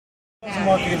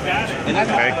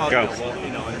Okay, go.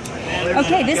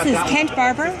 Okay, this is Kent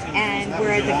Barber, and we're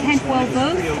at the Kentwool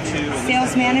booth.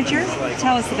 Sales manager,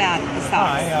 tell us about the socks.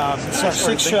 Hi, it's our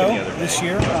sixth show this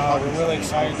year. We're really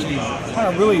excited to kind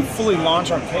of really fully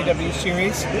launch our KW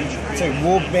series. It's a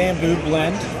wool bamboo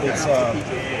blend. It's,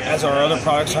 as our other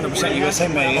products, 100% USA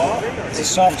made. It's a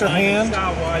softer hand,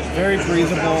 very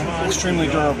breathable, extremely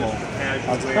durable.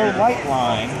 Our Pro Light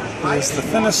line is the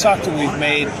thinnest sock that we've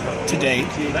made to date.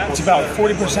 It's about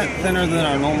 40% thinner than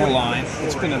our normal line.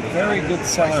 It's been a very good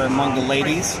seller among the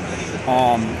ladies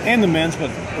and the men's, but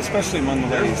especially among the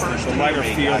ladies. The lighter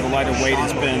feel, the lighter weight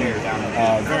has been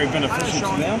very beneficial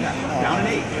to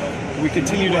them. We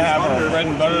continue to have our bread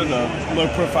and butter, the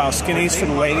low-profile skinnies for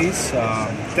the ladies.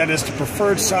 That is the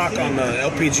preferred sock on the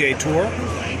LPGA Tour.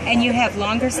 And you have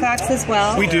longer socks as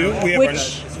well? We do. We have our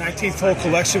 19th hole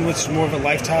collection, which is more of a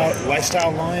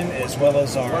lifestyle line, as well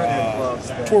as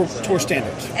our tour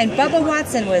standards. And Bubba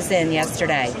Watson was in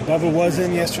yesterday. Bubba was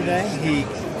in yesterday. He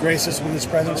graced us with his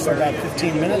presence for about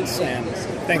 15 minutes and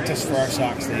thanked us for our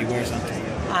socks that he wears on tour.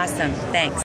 Awesome. Thanks.